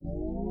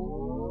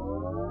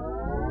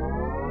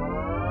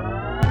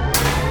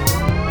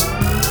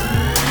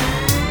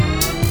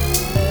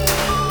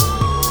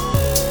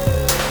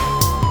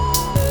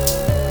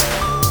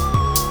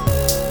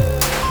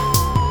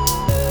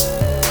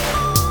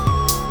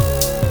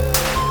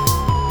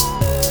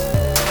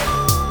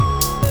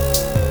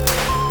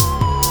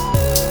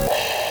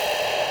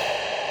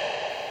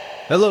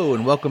Hello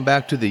and welcome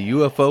back to the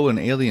UFO and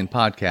Alien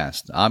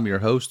Podcast. I'm your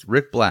host,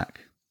 Rick Black.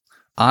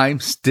 I'm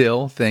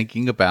still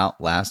thinking about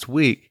last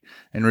week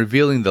and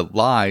revealing the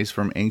lies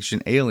from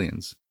ancient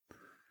aliens.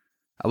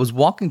 I was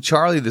walking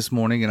Charlie this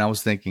morning and I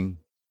was thinking,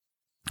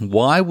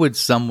 why would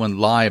someone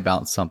lie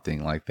about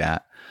something like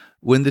that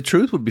when the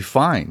truth would be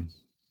fine?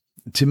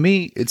 To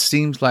me, it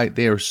seems like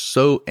they are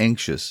so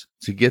anxious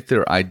to get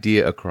their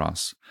idea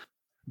across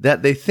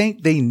that they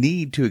think they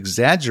need to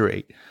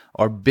exaggerate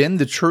or bend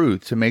the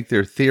truth to make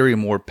their theory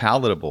more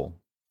palatable.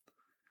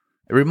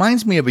 It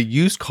reminds me of a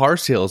used car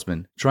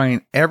salesman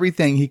trying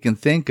everything he can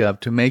think of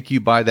to make you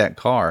buy that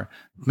car,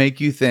 make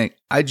you think,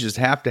 I just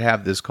have to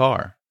have this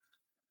car.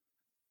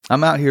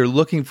 I'm out here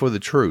looking for the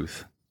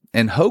truth,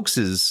 and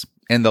hoaxes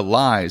and the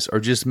lies are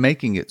just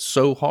making it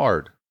so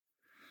hard.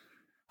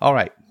 All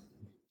right,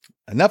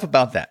 enough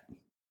about that.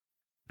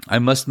 I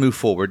must move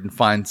forward and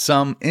find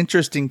some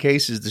interesting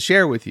cases to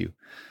share with you.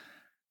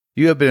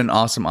 You have been an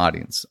awesome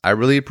audience. I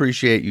really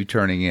appreciate you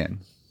turning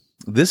in.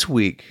 This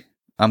week,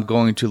 I'm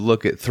going to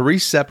look at 3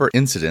 separate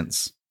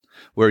incidents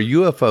where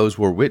UFOs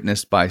were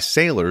witnessed by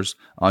sailors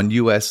on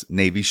U.S.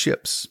 Navy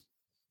ships.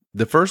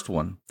 The first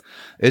one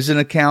is an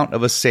account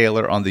of a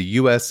sailor on the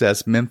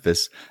USS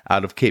Memphis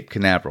out of Cape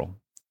Canaveral,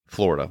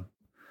 Florida.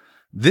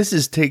 This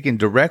is taken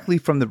directly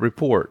from the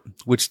report,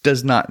 which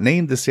does not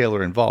name the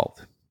sailor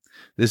involved.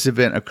 This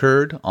event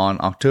occurred on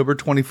October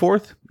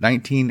 24th,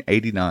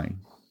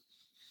 1989.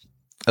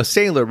 A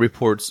sailor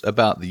reports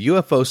about the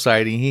UFO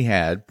sighting he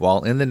had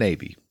while in the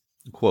Navy.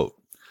 Quote,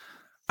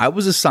 I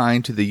was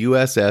assigned to the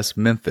USS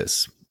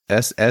Memphis,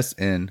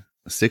 SSN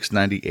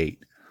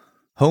 698,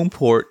 home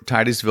port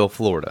Titusville,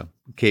 Florida,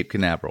 Cape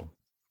Canaveral.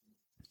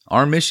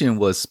 Our mission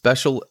was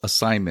special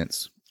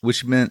assignments,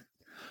 which meant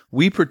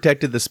we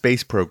protected the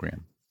space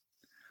program.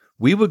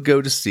 We would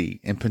go to sea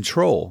and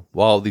patrol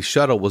while the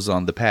shuttle was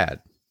on the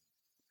pad.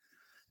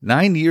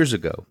 9 years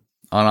ago,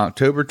 on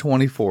October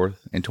 24th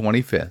and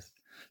 25th,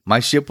 my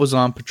ship was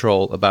on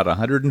patrol about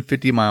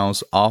 150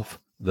 miles off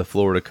the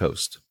Florida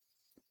coast.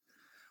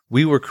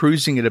 We were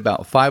cruising at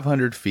about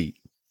 500 feet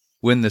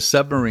when the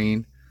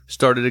submarine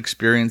started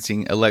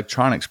experiencing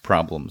electronics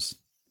problems.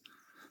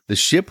 The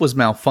ship was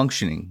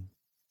malfunctioning.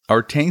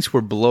 Our tanks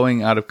were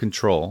blowing out of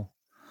control.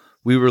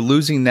 We were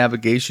losing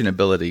navigation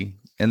ability,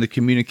 and the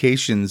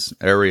communications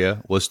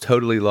area was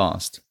totally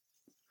lost.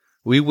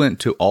 We went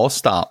to all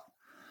stop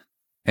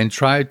and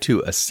tried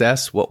to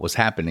assess what was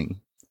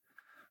happening.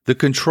 The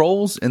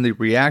controls in the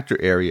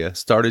reactor area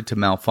started to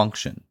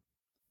malfunction.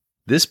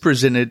 This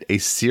presented a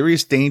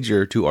serious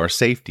danger to our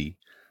safety,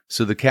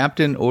 so the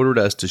captain ordered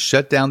us to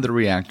shut down the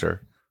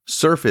reactor,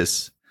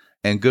 surface,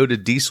 and go to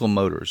diesel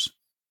motors.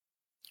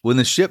 When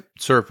the ship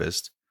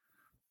surfaced,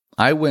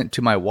 I went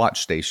to my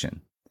watch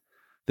station.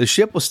 The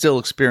ship was still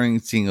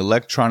experiencing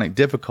electronic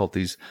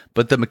difficulties,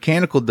 but the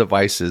mechanical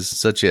devices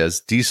such as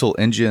diesel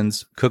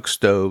engines, cook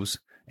stoves,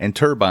 and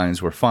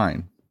turbines were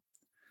fine.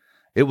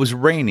 It was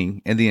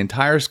raining and the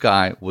entire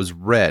sky was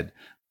red,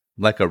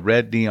 like a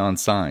red neon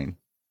sign.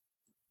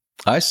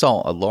 I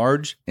saw a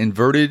large,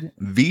 inverted,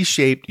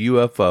 V-shaped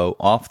UFO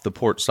off the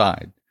port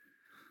side.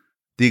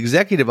 The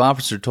executive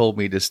officer told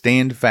me to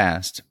stand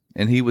fast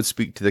and he would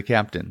speak to the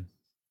captain.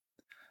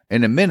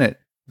 In a minute,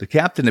 the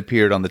captain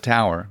appeared on the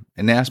tower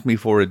and asked me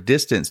for a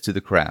distance to the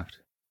craft.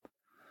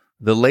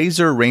 The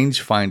laser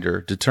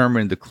rangefinder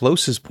determined the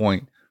closest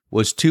point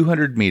was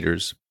 200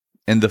 meters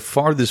and the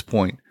farthest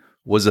point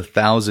was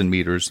 1,000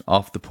 meters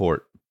off the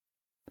port.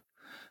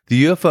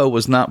 The UFO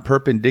was not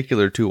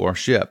perpendicular to our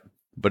ship,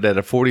 but at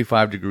a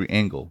 45-degree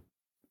angle.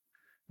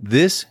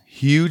 This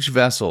huge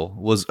vessel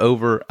was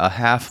over a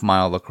half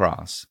mile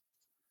across.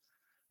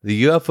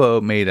 The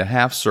UFO made a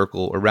half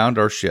circle around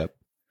our ship,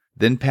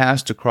 then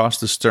passed across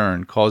the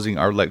stern, causing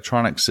our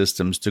electronic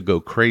systems to go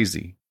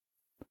crazy.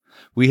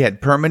 We had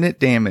permanent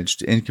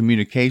damage in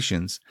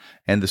communications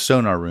and the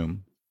sonar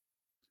room.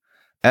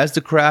 As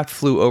the craft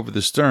flew over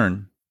the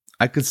stern,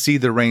 I could see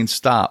the rain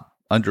stop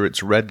under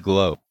its red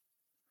glow.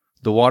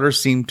 The water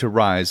seemed to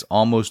rise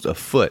almost a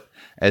foot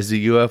as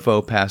the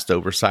UFO passed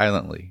over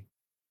silently.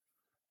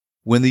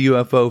 When the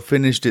UFO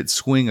finished its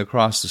swing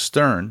across the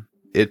stern,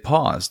 it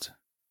paused.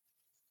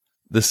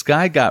 The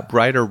sky got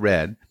brighter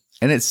red,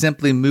 and it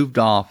simply moved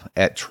off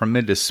at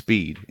tremendous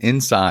speed,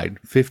 inside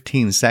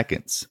 15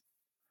 seconds.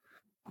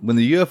 When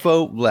the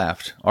UFO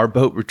left, our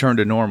boat returned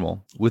to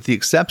normal, with the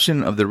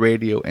exception of the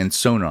radio and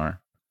sonar.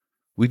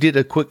 We did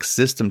a quick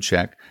system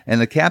check, and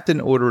the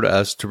captain ordered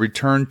us to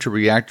return to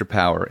reactor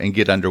power and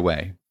get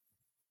underway.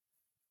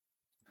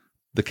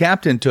 The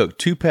captain took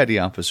 2 petty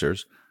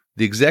officers,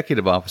 the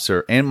executive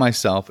officer, and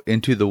myself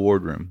into the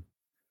wardroom.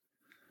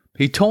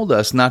 He told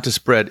us not to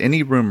spread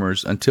any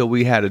rumors until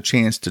we had a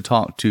chance to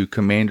talk to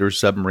Commander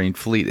Submarine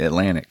Fleet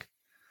Atlantic.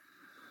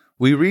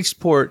 We reached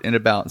port in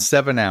about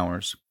 7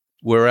 hours,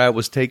 where I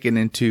was taken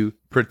into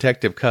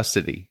protective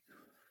custody.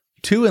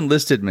 2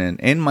 enlisted men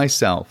and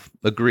myself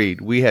agreed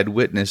we had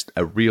witnessed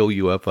a real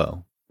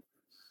UFO.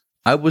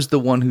 I was the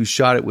one who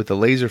shot it with a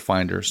laser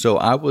finder, so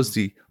I was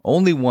the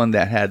only one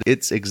that had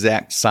its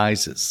exact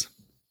sizes.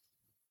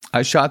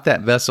 I shot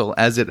that vessel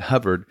as it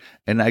hovered,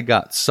 and I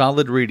got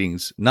solid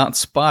readings, not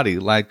spotty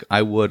like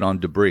I would on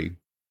debris.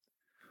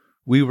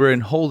 We were in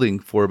holding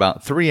for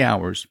about 3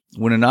 hours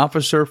when an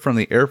officer from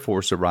the Air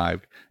Force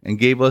arrived and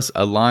gave us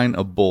a line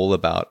of bull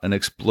about an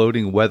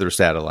exploding weather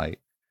satellite.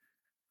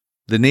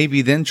 The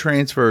Navy then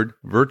transferred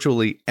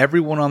virtually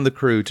everyone on the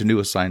crew to new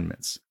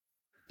assignments.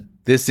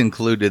 This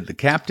included the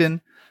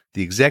captain,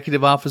 the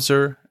executive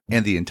officer,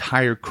 and the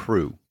entire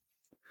crew.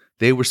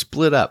 They were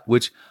split up,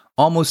 which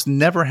almost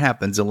never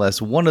happens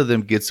unless one of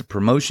them gets a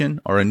promotion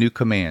or a new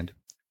command,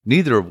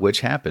 neither of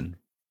which happened.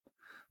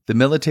 The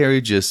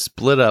military just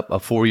split up a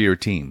 4-year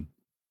team.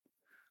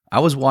 I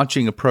was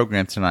watching a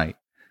program tonight,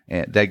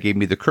 and that gave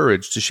me the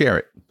courage to share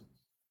it.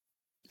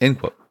 End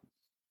quote.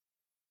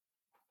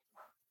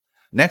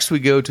 Next, we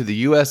go to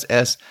the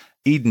USS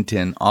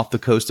Edenton off the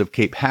coast of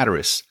Cape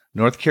Hatteras,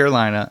 North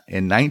Carolina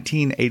in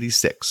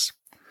 1986.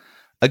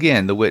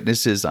 Again, the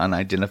witness is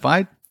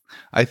unidentified.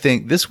 I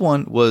think this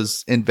one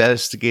was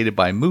investigated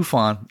by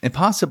MUFON, and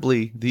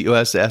possibly the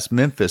USS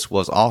Memphis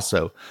was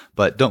also,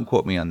 but don't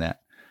quote me on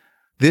that.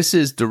 This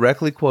is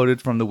directly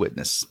quoted from the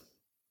witness.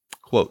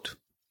 Quote,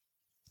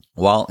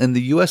 "While in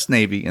the U.S.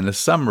 Navy in the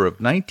summer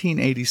of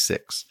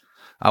 1986,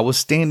 I was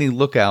standing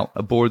lookout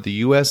aboard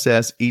the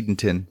USS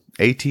Edenton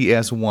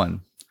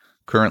ATS-1,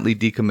 currently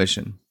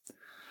decommissioned.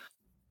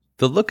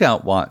 The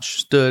lookout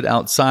watch stood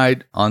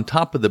outside on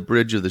top of the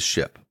bridge of the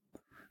ship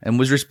and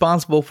was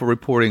responsible for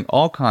reporting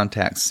all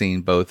contacts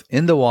seen both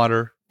in the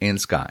water and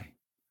sky.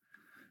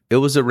 It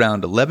was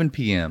around 11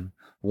 p.m.,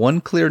 one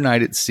clear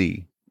night at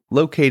sea,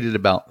 located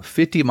about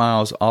 50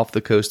 miles off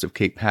the coast of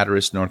Cape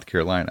Hatteras, North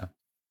Carolina.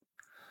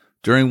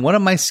 During one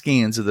of my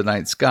scans of the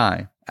night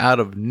sky, out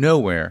of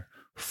nowhere,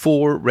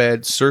 4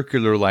 red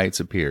circular lights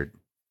appeared.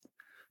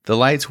 The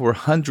lights were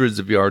hundreds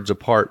of yards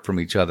apart from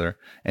each other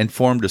and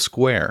formed a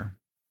square.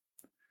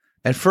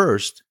 At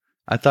first,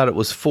 I thought it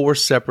was 4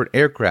 separate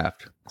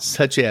aircraft,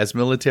 such as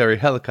military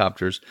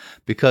helicopters,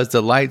 because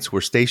the lights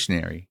were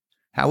stationary.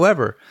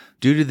 However,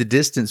 due to the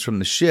distance from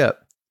the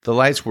ship, the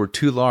lights were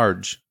too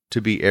large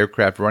to be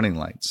aircraft running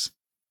lights.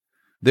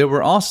 There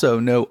were also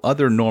no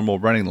other normal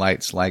running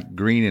lights like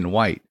green and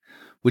white,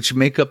 which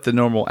make up the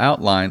normal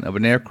outline of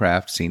an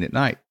aircraft seen at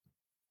night.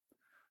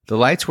 The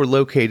lights were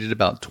located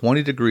about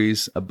 20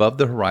 degrees above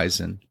the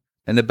horizon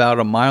and about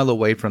a mile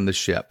away from the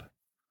ship.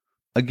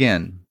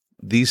 Again,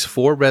 these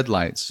 4 red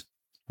lights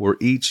were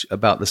each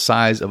about the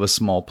size of a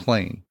small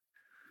plane,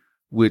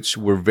 which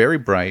were very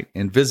bright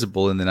and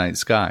visible in the night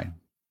sky.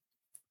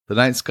 The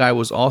night sky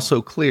was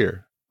also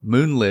clear,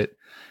 moonlit,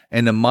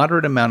 and a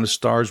moderate amount of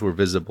stars were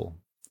visible,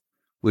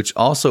 which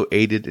also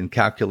aided in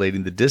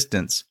calculating the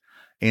distance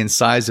and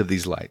size of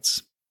these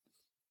lights.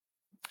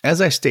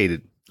 As I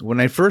stated, when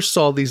I first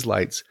saw these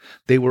lights,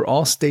 they were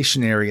all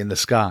stationary in the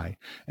sky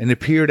and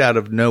appeared out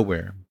of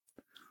nowhere.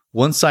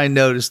 Once I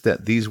noticed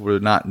that these were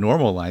not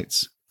normal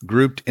lights,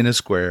 grouped in a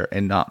square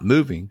and not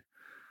moving,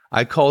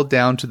 I called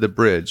down to the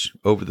bridge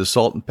over the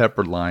Salt and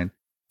Pepper line,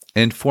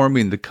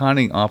 informing the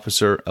conning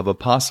officer of a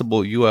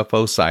possible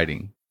UFO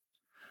sighting.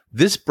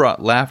 This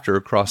brought laughter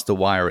across the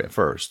wire at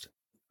first,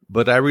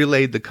 but I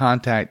relayed the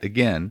contact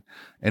again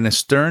in a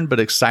stern but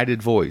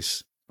excited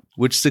voice,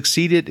 which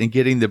succeeded in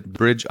getting the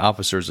bridge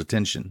officer's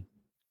attention.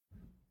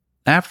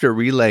 After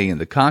relaying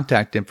the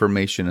contact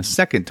information a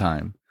second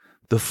time,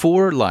 the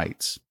 4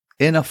 lights,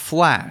 in a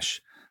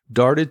flash,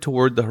 darted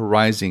toward the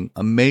horizon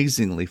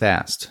amazingly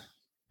fast.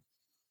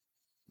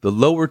 The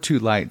lower 2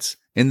 lights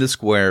in the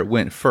square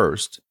went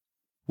first,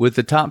 with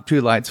the top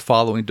 2 lights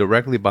following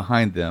directly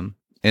behind them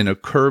in a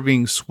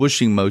curving,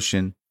 swooshing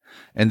motion,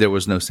 and there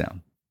was no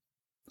sound.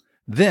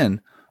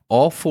 Then,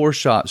 all 4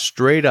 shot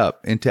straight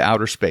up into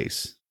outer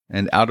space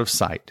and out of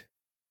sight,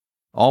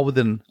 all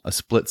within a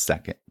split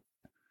second.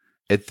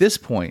 At this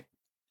point,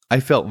 I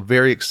felt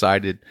very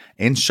excited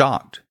and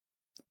shocked,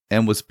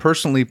 and was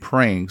personally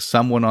praying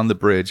someone on the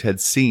bridge had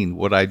seen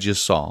what I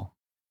just saw.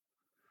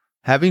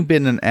 Having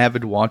been an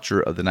avid watcher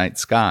of the night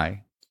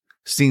sky,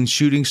 seen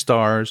shooting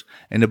stars,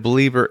 and a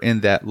believer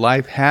in that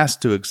life has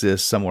to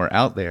exist somewhere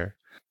out there,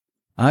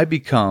 I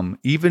become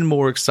even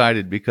more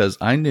excited because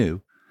I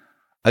knew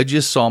I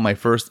just saw my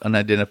first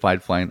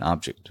unidentified flying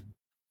object.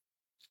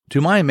 To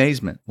my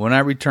amazement, when I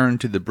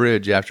returned to the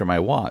bridge after my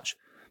watch,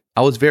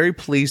 I was very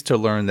pleased to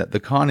learn that the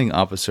conning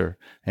officer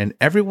and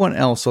everyone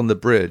else on the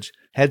bridge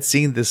had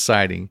seen this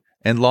sighting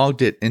and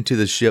logged it into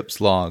the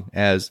ship's log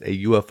as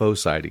a UFO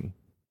sighting.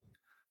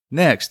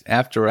 Next,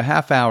 after a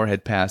half hour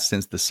had passed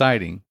since the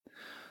sighting,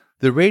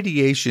 the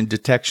radiation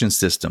detection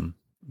system,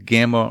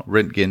 gamma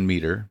Röntgen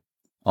meter,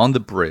 on the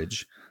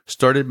bridge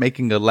started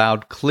making a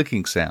loud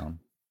clicking sound.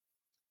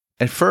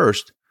 At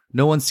first,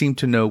 no one seemed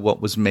to know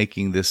what was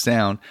making this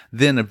sound.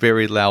 Then a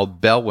very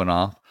loud bell went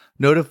off,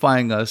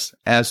 notifying us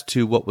as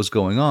to what was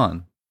going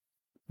on.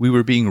 We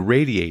were being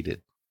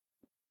radiated.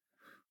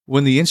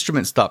 When the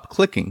instrument stopped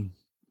clicking,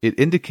 it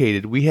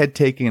indicated we had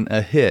taken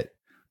a hit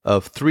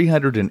of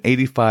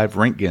 385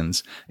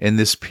 Röntgens in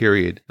this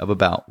period of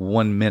about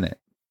 1 minute.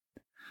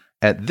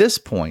 At this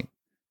point,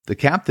 the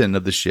captain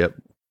of the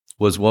ship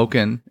was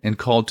woken and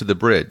called to the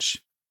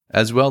bridge,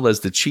 as well as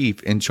the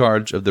chief in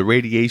charge of the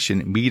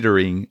radiation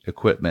metering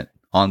equipment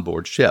on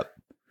board ship.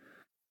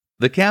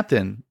 The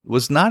captain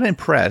was not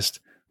impressed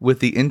with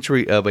the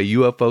entry of a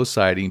UFO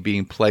sighting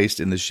being placed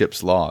in the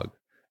ship's log,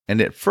 and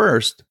at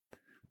first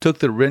took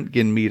the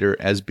Röntgen meter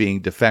as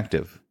being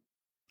defective.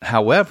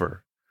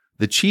 However,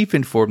 the chief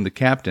informed the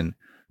captain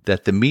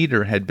that the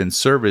meter had been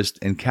serviced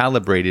and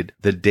calibrated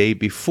the day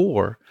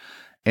before,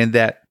 and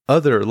that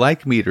other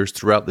like meters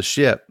throughout the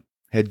ship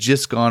had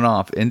just gone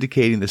off,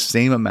 indicating the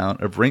same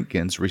amount of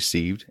Röntgens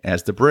received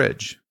as the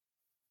bridge.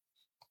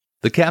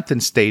 The captain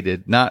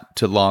stated not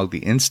to log the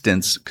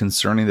instance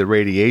concerning the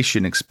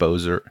radiation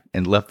exposure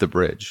and left the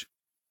bridge.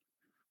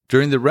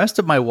 During the rest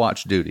of my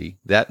watch duty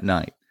that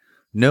night,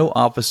 no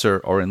officer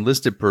or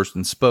enlisted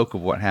person spoke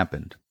of what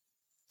happened,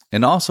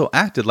 and also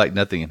acted like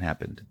nothing had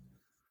happened.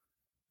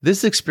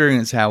 This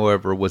experience,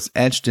 however, was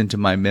etched into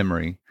my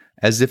memory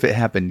as if it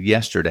happened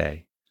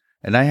yesterday,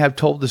 and I have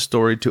told the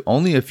story to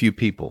only a few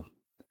people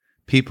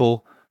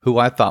who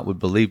I thought would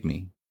believe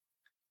me.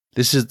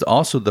 This is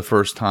also the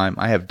first time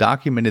I have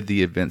documented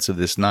the events of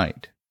this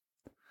night.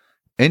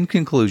 In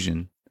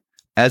conclusion,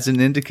 as an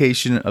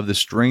indication of the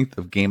strength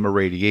of gamma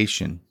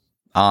radiation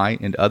I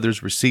and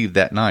others received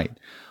that night,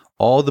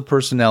 all the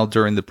personnel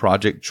during the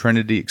Project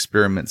Trinity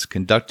experiments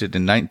conducted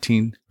in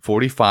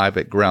 1945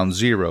 at Ground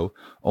Zero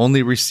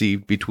only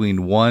received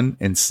between 1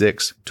 and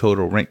 6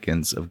 total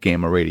Röntgens of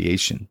gamma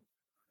radiation.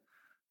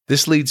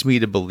 This leads me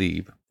to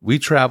believe we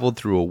traveled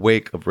through a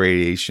wake of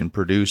radiation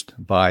produced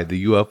by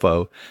the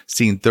UFO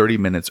seen 30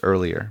 minutes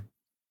earlier.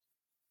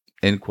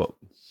 End quote.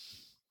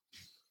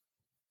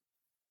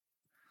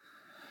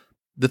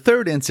 The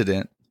third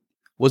incident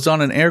was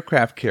on an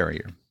aircraft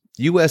carrier,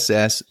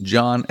 USS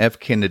John F.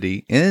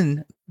 Kennedy,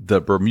 in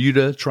the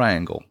Bermuda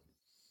Triangle.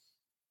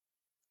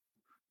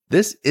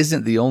 This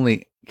isn't the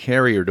only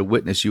carrier to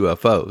witness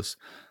UFOs.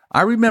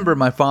 I remember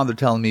my father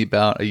telling me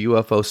about a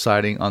UFO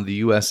sighting on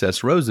the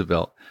USS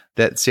Roosevelt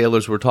that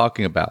sailors were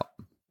talking about.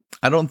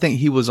 I don't think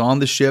he was on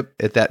the ship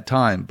at that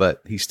time,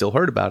 but he still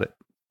heard about it.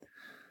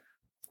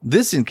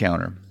 This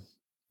encounter,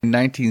 in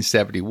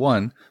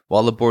 1971,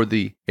 while aboard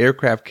the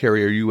aircraft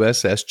carrier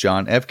USS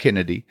John F.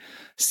 Kennedy,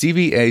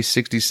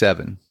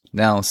 CVA-67,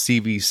 now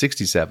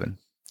CV-67,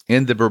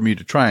 in the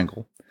Bermuda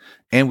Triangle,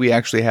 and we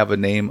actually have a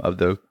name of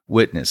the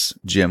witness,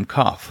 Jim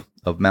Koff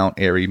of Mount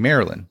Airy,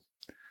 Maryland.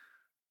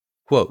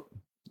 Quote,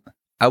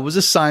 I was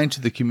assigned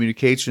to the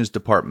communications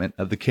department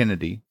of the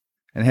Kennedy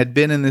and had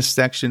been in this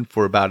section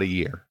for about a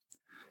year.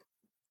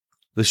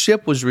 The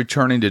ship was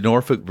returning to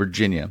Norfolk,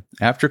 Virginia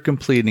after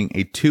completing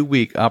a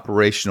 2-week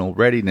operational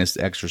readiness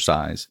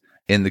exercise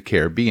in the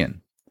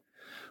Caribbean.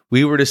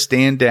 We were to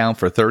stand down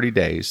for 30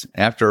 days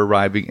after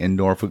arriving in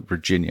Norfolk,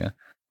 Virginia,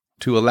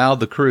 to allow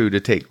the crew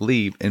to take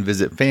leave and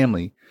visit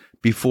family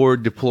before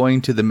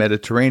deploying to the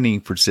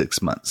Mediterranean for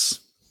 6 months.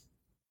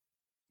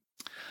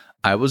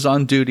 I was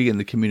on duty in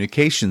the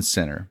communications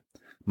center.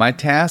 My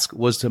task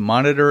was to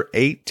monitor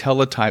 8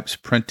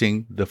 teletypes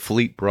printing the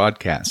fleet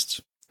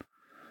broadcasts.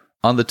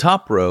 On the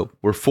top row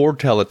were 4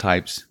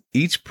 teletypes,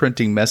 each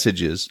printing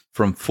messages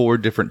from 4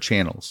 different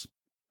channels.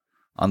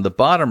 On the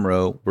bottom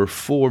row were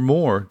 4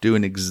 more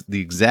doing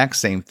the exact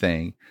same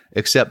thing,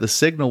 except the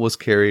signal was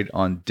carried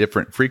on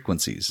different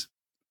frequencies.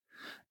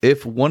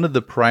 If one of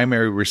the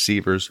primary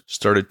receivers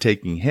started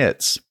taking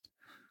hits,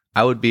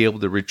 I would be able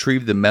to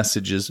retrieve the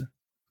messages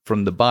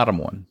from the bottom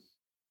one.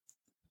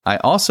 I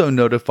also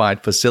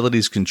notified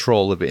facilities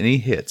control of any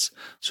hits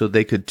so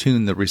they could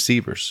tune the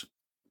receivers.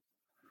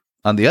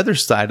 On the other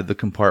side of the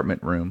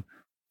compartment room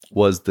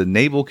was the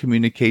Naval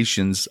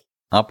Communications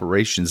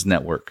Operations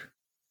Network.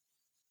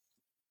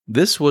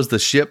 This was the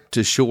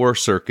ship-to-shore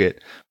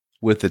circuit,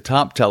 with the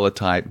top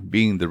teletype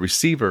being the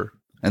receiver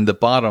and the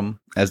bottom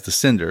as the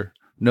sender,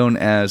 known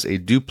as a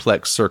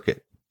duplex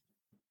circuit.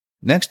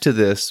 Next to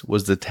this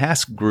was the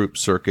task group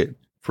circuit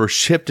for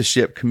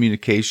ship-to-ship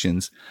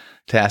communications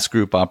task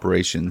group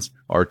operations,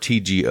 or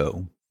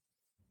TGO.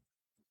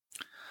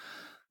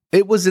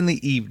 It was in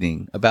the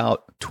evening,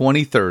 about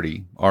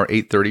 20:30 or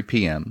 8:30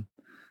 p.m.,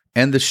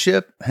 and the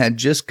ship had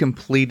just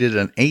completed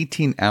an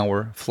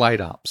 18-hour flight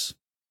ops.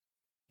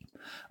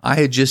 I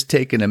had just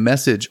taken a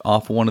message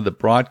off one of the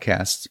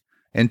broadcasts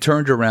and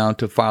turned around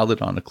to file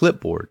it on a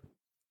clipboard.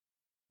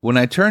 When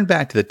I turned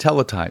back to the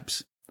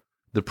teletypes,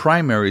 the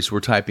primaries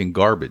were typing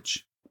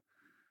garbage.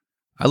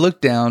 I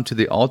looked down to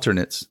the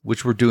alternates,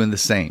 which were doing the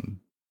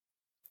same.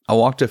 I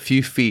walked a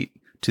few feet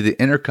to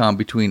the intercom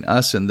between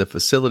us and the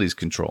facilities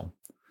control.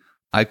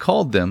 I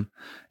called them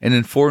and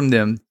informed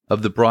them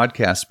of the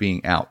broadcast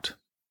being out.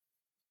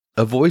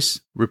 A voice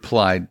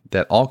replied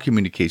that all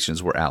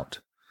communications were out.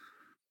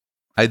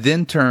 I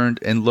then turned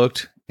and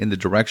looked in the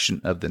direction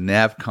of the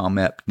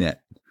NavCommApp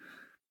net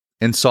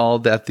and saw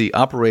that the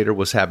operator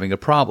was having a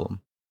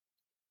problem.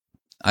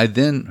 I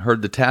then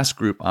heard the task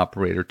group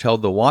operator tell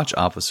the watch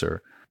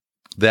officer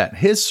that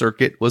his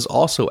circuit was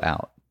also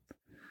out.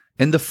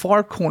 In the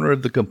far corner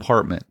of the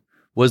compartment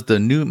was the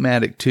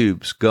pneumatic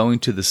tubes going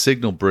to the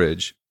signal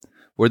bridge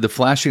where the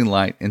flashing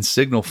light and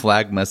signal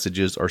flag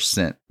messages are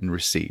sent and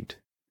received.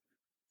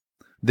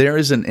 There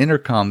is an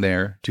intercom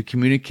there to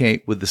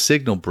communicate with the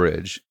signal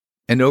bridge,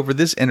 and over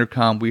this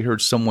intercom we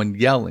heard someone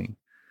yelling,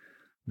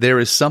 "There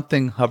is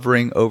something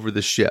hovering over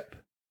the ship."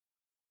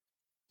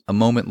 A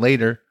moment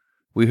later,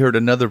 we heard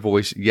another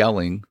voice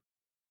yelling,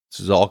 this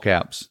is all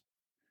caps,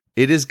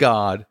 "It is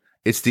God,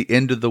 it's the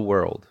end of the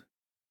world."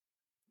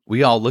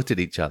 We all looked at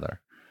each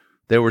other.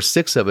 There were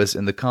 6 of us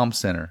in the comm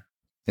center,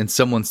 and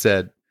someone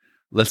said,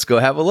 "Let's go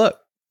have a look."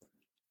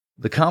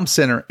 The comm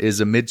center is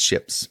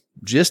amidships,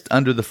 just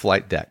under the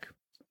flight deck,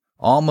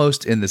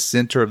 almost in the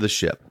center of the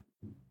ship.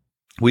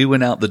 We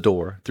went out the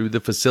door, through the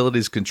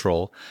facilities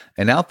control,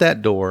 and out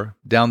that door,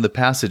 down the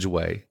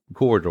passageway,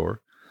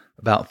 corridor,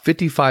 about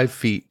 55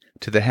 feet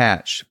to the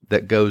hatch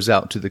that goes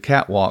out to the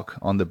catwalk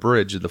on the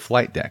bridge of the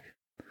flight deck,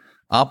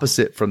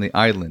 opposite from the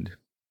island,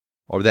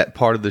 or that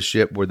part of the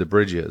ship where the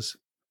bridge is.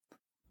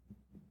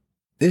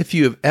 If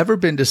you have ever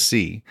been to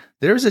sea,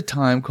 there is a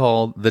time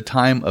called the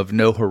time of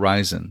no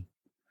horizon.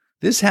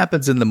 This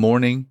happens in the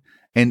morning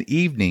and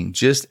evening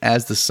just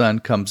as the sun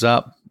comes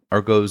up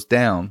or goes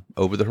down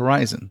over the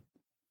horizon.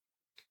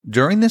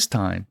 During this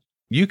time,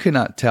 you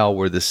cannot tell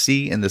where the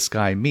sea and the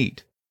sky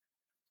meet.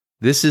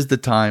 This is the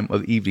time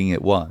of evening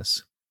it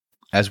was.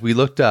 As we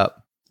looked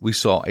up, we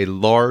saw a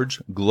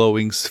large,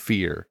 glowing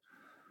sphere.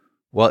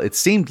 Well, it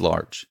seemed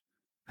large.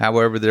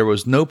 However, there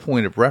was no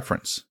point of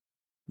reference.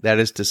 That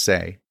is to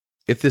say,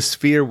 if this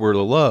sphere were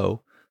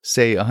low,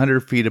 say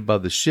 100 feet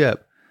above the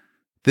ship,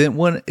 then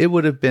it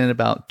would have been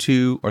about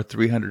 200 or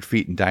 300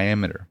 feet in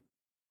diameter.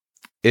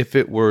 If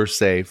it were,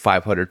 say,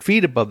 500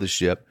 feet above the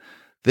ship,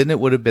 then it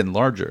would have been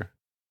larger.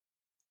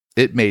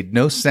 It made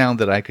no sound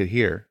that I could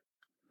hear.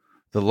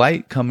 The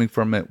light coming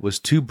from it was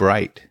too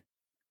bright,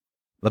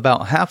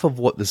 about half of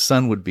what the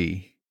sun would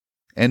be,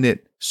 and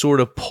it sort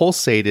of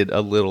pulsated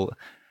a little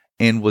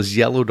and was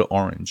yellow to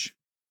orange.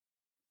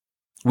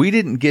 We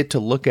didn't get to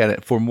look at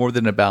it for more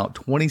than about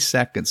 20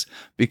 seconds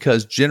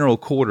because General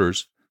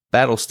Quarters,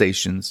 battle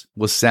stations,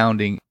 was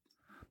sounding,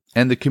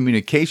 and the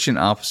communication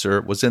officer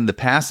was in the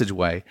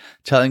passageway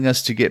telling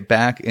us to get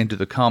back into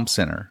the comm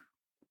center.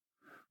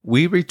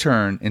 We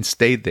returned and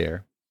stayed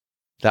there.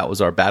 That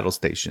was our battle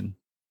station.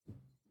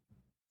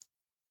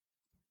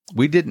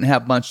 We didn't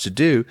have much to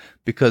do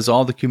because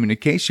all the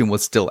communication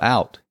was still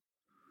out.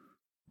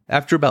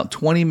 After about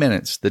 20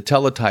 minutes, the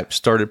teletype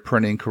started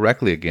printing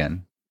correctly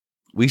again.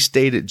 We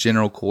stayed at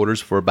General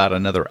Quarters for about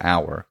another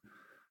hour,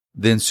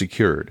 then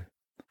secured.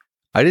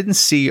 I didn't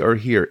see or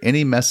hear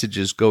any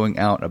messages going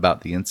out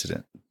about the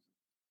incident.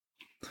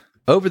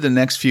 Over the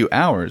next few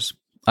hours,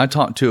 I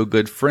talked to a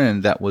good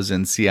friend that was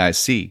in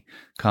CIC,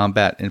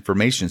 Combat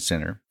Information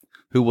Center,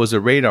 who was a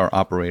radar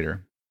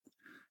operator.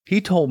 He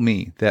told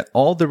me that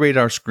all the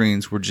radar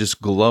screens were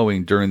just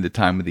glowing during the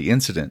time of the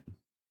incident.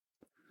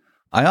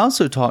 I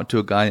also talked to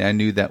a guy I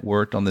knew that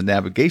worked on the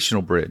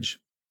navigational bridge.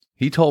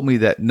 He told me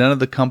that none of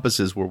the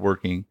compasses were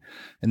working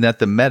and that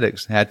the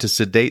medics had to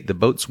sedate the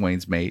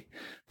boatswain's mate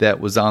that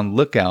was on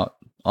lookout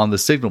on the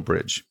signal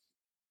bridge.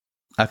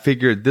 I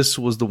figured this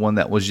was the one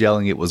that was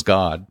yelling it was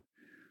God.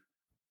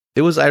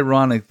 It was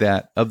ironic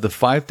that of the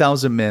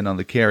 5,000 men on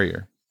the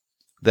carrier,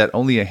 that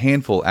only a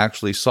handful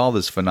actually saw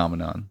this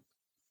phenomenon.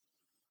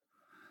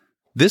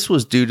 This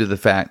was due to the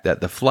fact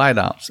that the flight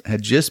ops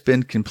had just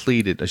been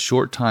completed a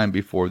short time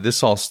before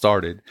this all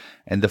started,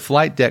 and the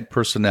flight deck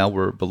personnel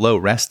were below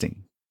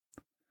resting.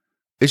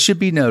 It should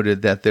be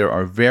noted that there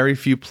are very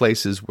few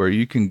places where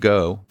you can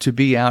go to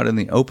be out in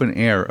the open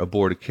air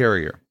aboard a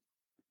carrier.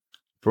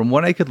 From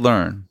what I could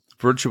learn,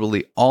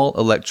 virtually all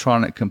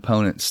electronic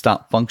components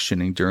stopped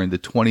functioning during the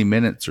 20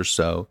 minutes or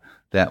so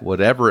that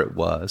whatever it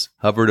was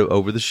hovered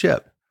over the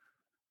ship.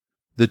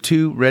 The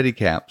 2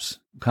 Readycaps,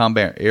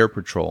 Combat Air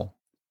Patrol,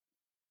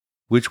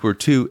 which were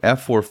 2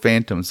 F-4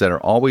 Phantoms that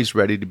are always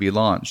ready to be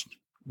launched,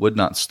 would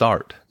not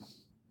start.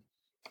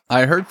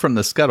 I heard from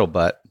the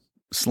scuttlebutt,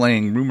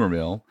 slang rumor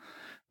mill,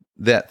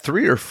 that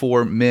 3 or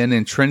 4 men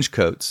in trench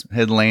coats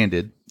had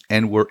landed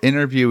and were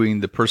interviewing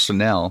the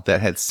personnel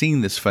that had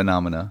seen this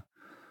phenomena.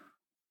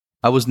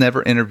 I was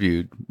never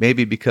interviewed,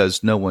 maybe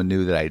because no one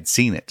knew that I had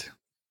seen it.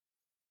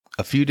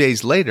 A few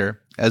days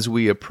later, as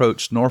we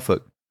approached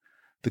Norfolk,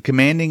 the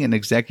commanding and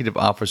executive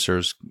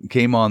officers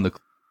came on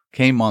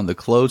the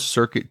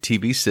closed-circuit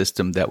TV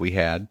system that we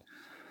had.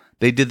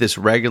 They did this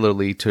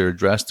regularly to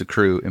address the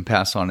crew and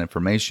pass on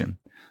information.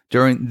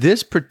 During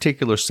this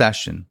particular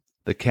session,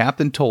 the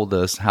captain told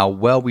us how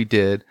well we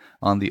did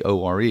on the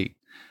ORE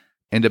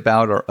and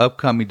about our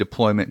upcoming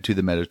deployment to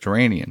the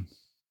Mediterranean.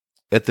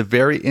 At the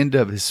very end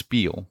of his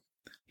spiel,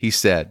 he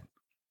said,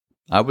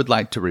 "I would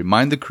like to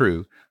remind the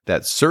crew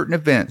that certain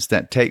events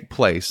that take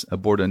place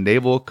aboard a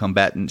naval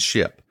combatant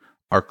ship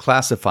are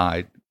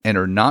classified and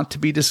are not to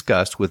be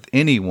discussed with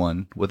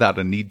anyone without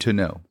a need to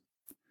know."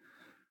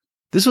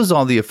 This was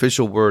all the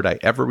official word I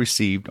ever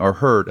received or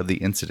heard of the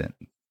incident.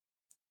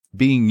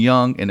 Being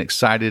young and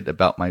excited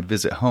about my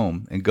visit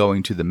home and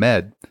going to the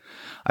Med,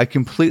 I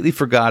completely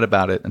forgot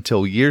about it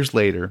until years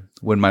later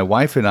when my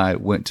wife and I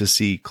went to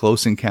see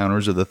Close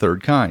Encounters of the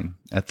Third Kind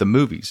at the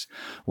movies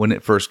when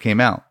it first came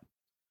out.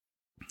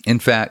 In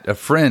fact, a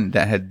friend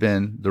that had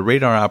been the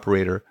radar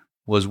operator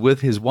was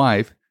with his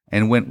wife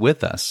and went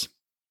with us.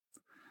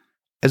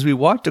 As we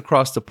walked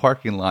across the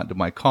parking lot to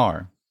my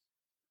car,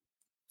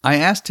 I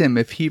asked him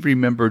if he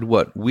remembered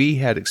what we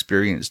had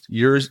experienced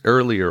years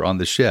earlier on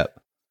the ship.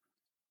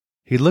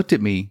 He looked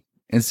at me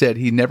and said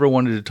he never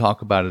wanted to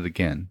talk about it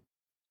again.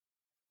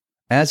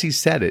 As he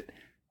said it,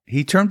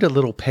 he turned a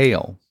little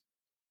pale.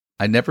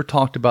 I never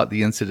talked about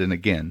the incident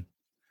again.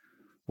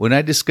 When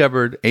I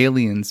discovered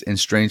Aliens and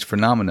Strange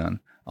Phenomenon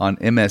on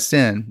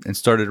MSN and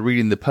started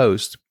reading the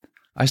post,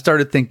 I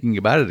started thinking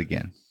about it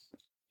again.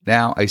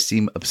 Now I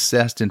seem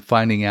obsessed in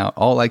finding out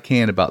all I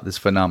can about this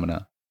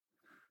phenomena.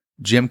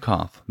 Jim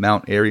Koff,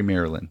 Mount Airy,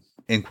 Maryland.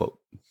 End quote.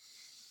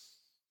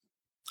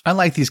 I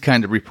like these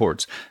kind of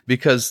reports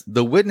because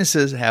the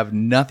witnesses have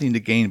nothing to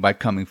gain by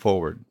coming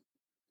forward.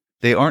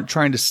 They aren't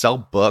trying to sell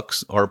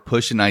books or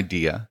push an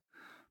idea.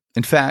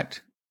 In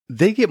fact,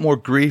 they get more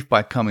grief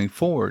by coming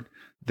forward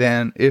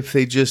than if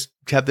they just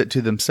kept it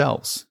to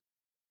themselves.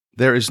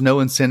 There is no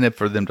incentive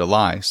for them to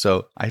lie,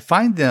 so I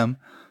find them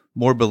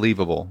more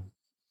believable.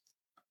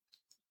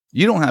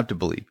 You don't have to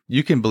believe.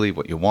 You can believe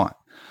what you want.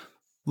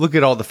 Look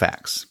at all the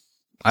facts.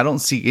 I don't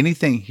see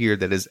anything here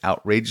that is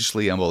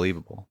outrageously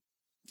unbelievable.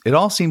 It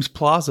all seems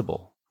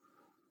plausible.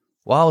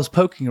 While I was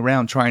poking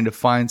around trying to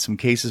find some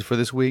cases for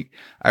this week,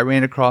 I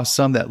ran across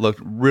some that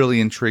looked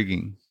really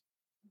intriguing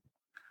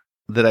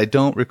that I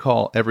don't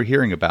recall ever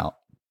hearing about.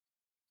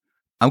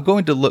 I'm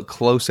going to look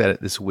close at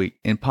it this week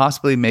and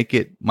possibly make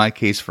it my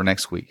case for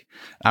next week.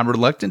 I'm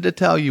reluctant to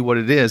tell you what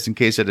it is in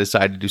case I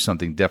decide to do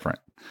something different.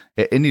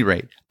 At any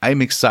rate,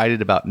 I'm excited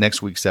about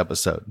next week's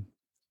episode.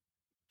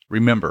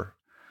 Remember,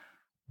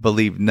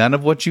 believe none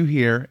of what you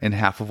hear and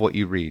half of what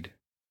you read.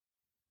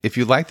 If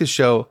you like the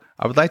show,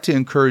 I would like to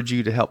encourage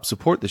you to help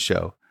support the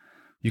show.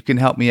 You can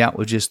help me out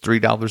with just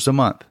 $3 a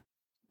month.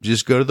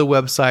 Just go to the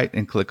website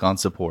and click on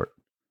support.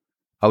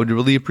 I would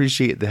really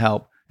appreciate the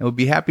help and would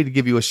be happy to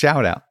give you a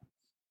shout out.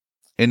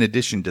 In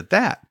addition to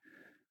that,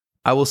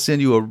 I will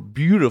send you a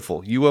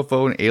beautiful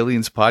UFO and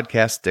Aliens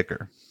podcast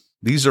sticker.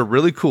 These are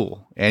really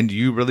cool, and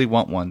you really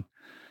want one.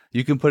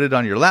 You can put it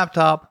on your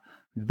laptop,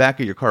 the back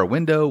of your car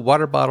window,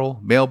 water bottle,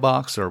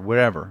 mailbox, or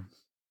wherever.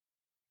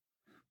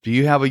 Do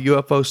you have a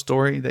UFO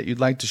story that you'd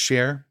like to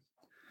share?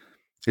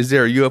 Is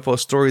there a UFO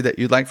story that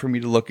you'd like for me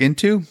to look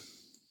into?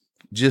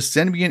 Just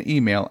send me an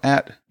email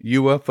at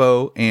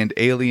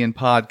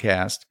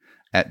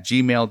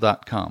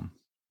ufoandalienpodcast@gmail.com.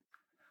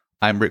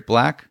 I'm Rick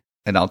Black,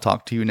 and I'll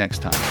talk to you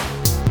next time.